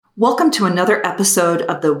Welcome to another episode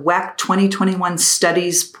of the WECC 2021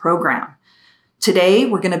 Studies program. Today,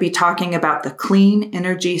 we're going to be talking about the Clean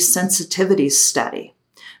Energy Sensitivities study.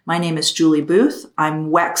 My name is Julie Booth.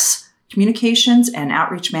 I'm WECC's Communications and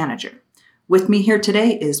Outreach Manager. With me here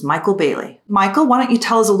today is Michael Bailey. Michael, why don't you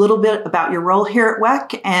tell us a little bit about your role here at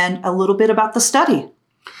WECC and a little bit about the study?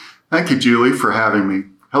 Thank you, Julie, for having me.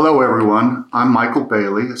 Hello, everyone. I'm Michael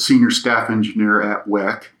Bailey, a senior staff engineer at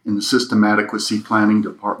WECC in the System Adequacy Planning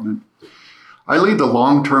Department. I lead the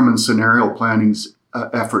long-term and scenario planning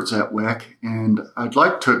efforts at WECC, and I'd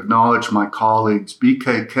like to acknowledge my colleagues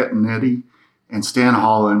BK Kettenetti and Stan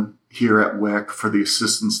Holland here at WECC for the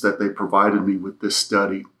assistance that they provided me with this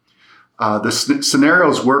study. The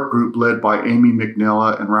Scenarios Work Group led by Amy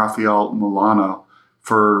McNella and Rafael Milano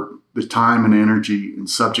for the time and energy and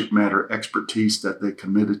subject matter expertise that they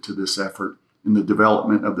committed to this effort in the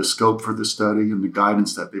development of the scope for the study and the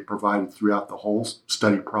guidance that they provided throughout the whole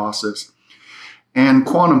study process. And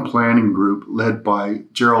Quantum Planning Group led by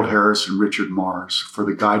Gerald Harris and Richard Mars for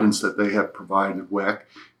the guidance that they have provided WECC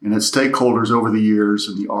and its stakeholders over the years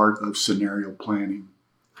in the art of scenario planning.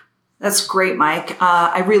 That's great, Mike.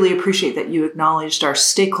 I really appreciate that you acknowledged our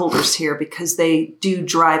stakeholders here because they do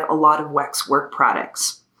drive a lot of WECC's work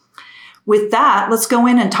products. With that, let's go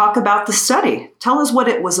in and talk about the study. Tell us what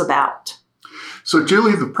it was about. So,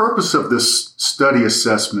 Julie, the purpose of this study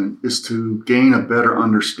assessment is to gain a better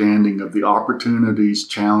understanding of the opportunities,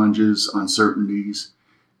 challenges, uncertainties,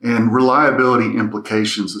 and reliability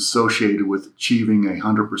implications associated with achieving a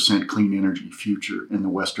 100% clean energy future in the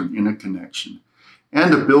Western Interconnection,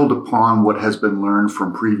 and to build upon what has been learned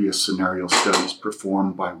from previous scenario studies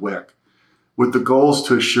performed by WECC, with the goals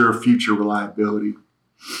to assure future reliability.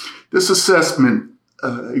 This assessment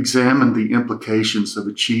examined the implications of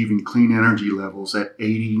achieving clean energy levels at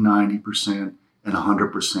 80, 90%, and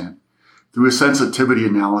 100% through a sensitivity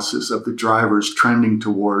analysis of the drivers trending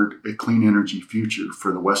toward a clean energy future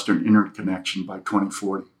for the Western Interconnection by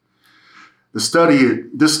 2040. This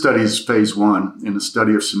study is phase one in a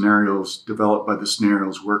study of scenarios developed by the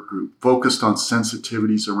Scenarios Work Group, focused on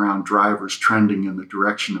sensitivities around drivers trending in the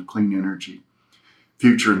direction of clean energy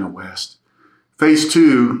future in the West. Phase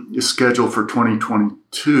two is scheduled for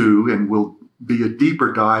 2022 and will be a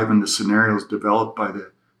deeper dive into scenarios developed by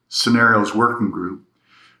the Scenarios Working Group,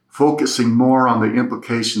 focusing more on the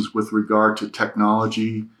implications with regard to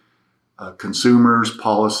technology, consumers,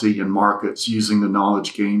 policy, and markets using the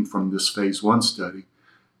knowledge gained from this phase one study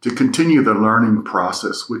to continue the learning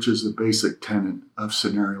process, which is the basic tenet of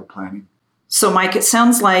scenario planning. So, Mike, it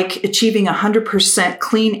sounds like achieving 100%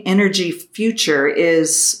 clean energy future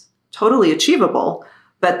is totally achievable,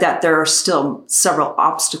 but that there are still several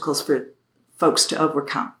obstacles for folks to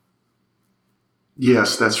overcome.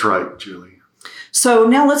 Yes, that's right, Julie. So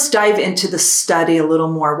now let's dive into the study a little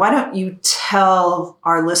more. Why don't you tell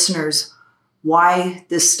our listeners why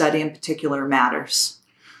this study in particular matters?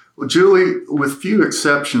 Well, Julie, with few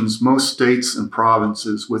exceptions, most states and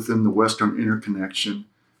provinces within the Western Interconnection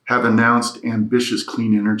have announced ambitious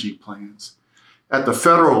clean energy plans. At the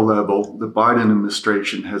federal level, the Biden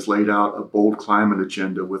administration has laid out a bold climate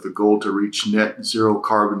agenda with a goal to reach net zero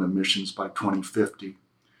carbon emissions by 2050.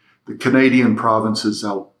 The Canadian provinces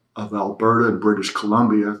of Alberta and British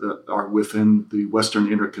Columbia that are within the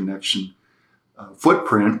Western Interconnection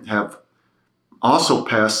footprint have also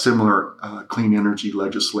passed similar clean energy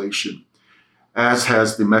legislation, as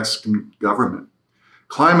has the Mexican government.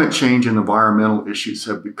 Climate change and environmental issues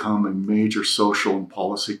have become a major social and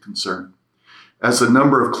policy concern. As the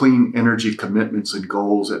number of clean energy commitments and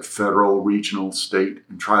goals at federal, regional, state,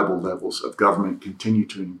 and tribal levels of government continue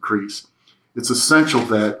to increase, it's essential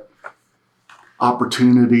that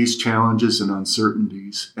opportunities, challenges, and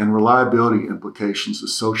uncertainties and reliability implications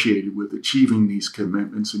associated with achieving these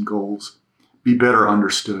commitments and goals be better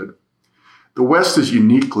understood. The West is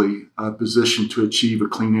uniquely positioned to achieve a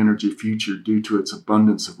clean energy future due to its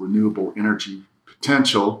abundance of renewable energy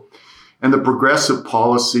potential and the progressive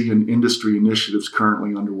policy and industry initiatives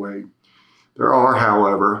currently underway. There are,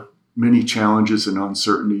 however, many challenges and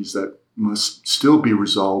uncertainties that must still be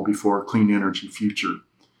resolved before a clean energy future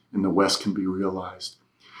in the West can be realized.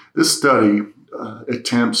 This study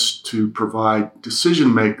attempts to provide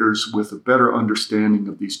decision makers with a better understanding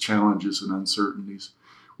of these challenges and uncertainties,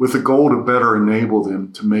 with a goal to better enable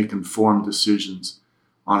them to make informed decisions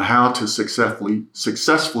on how to successfully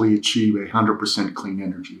achieve a 100% clean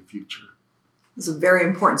energy future. It's a very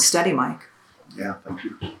important study, Mike. Yeah, thank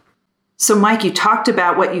you. So, Mike, you talked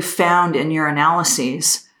about what you found in your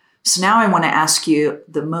analyses. So now I want to ask you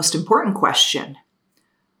the most important question.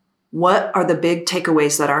 What are the big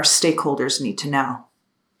takeaways that our stakeholders need to know?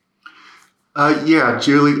 Yeah,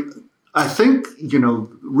 Julie, I think,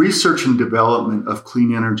 research and development of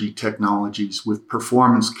clean energy technologies with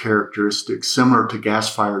performance characteristics similar to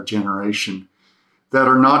gas-fired generation that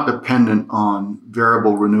are not dependent on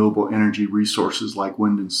variable renewable energy resources like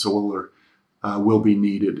wind and solar will be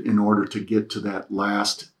needed in order to get to that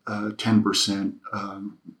last 10%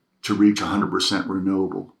 to reach 100%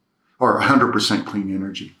 renewable or 100% clean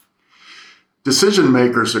energy. Decision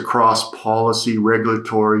makers across policy,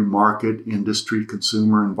 regulatory, market, industry,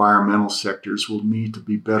 consumer, environmental sectors will need to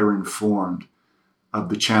be better informed of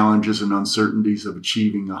the challenges and uncertainties of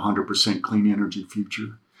achieving a 100% clean energy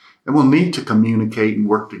future, and will need to communicate and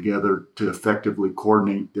work together to effectively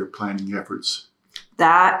coordinate their planning efforts.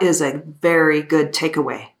 That is a very good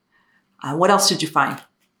takeaway. What else did you find?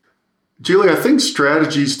 Julie, I think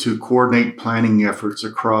strategies to coordinate planning efforts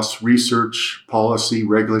across research, policy,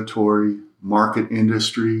 regulatory, market,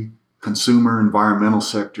 industry, consumer, environmental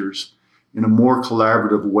sectors in a more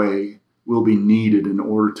collaborative way will be needed in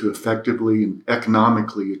order to effectively and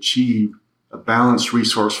economically achieve a balanced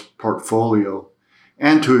resource portfolio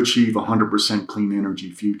and to achieve a 100% clean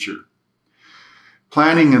energy future.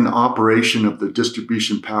 Planning and operation of the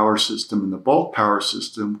distribution power system and the bulk power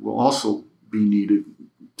system will also be needed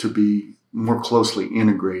to be more closely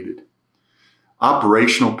integrated.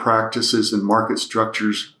 Operational practices and market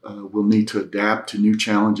structures will need to adapt to new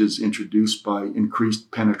challenges introduced by increased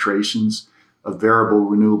penetrations of variable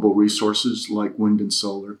renewable resources like wind and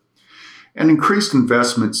solar, and increased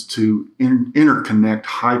investments to interconnect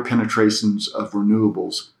high penetrations of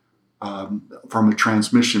renewables from a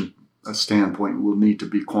transmission standpoint will need to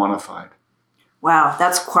be quantified. Wow,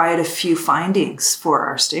 that's quite a few findings for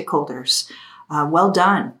our stakeholders. Well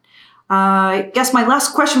done. I guess my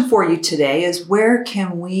last question for you today is, where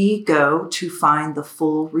can we go to find the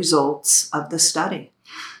full results of the study?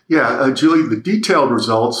 Yeah, Julie, the detailed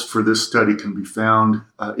results for this study can be found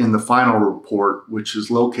in the final report, which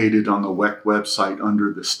is located on the WECC website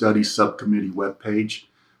under the Studies Subcommittee webpage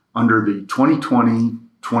under the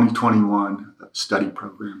 2020-2021 study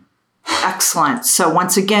program. Excellent. So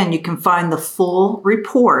once again, you can find the full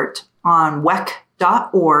report on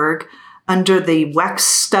WECC.org under the WECC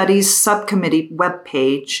Studies Subcommittee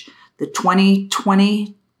webpage, the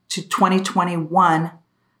 2020 to 2021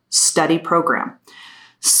 study program.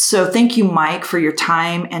 So thank you, Mike, for your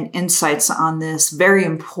time and insights on this very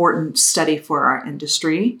important study for our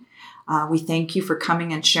industry. We thank you for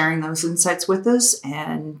coming and sharing those insights with us.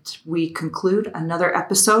 And we conclude another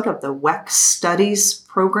episode of the WECC Studies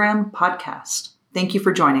Program podcast. Thank you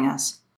for joining us.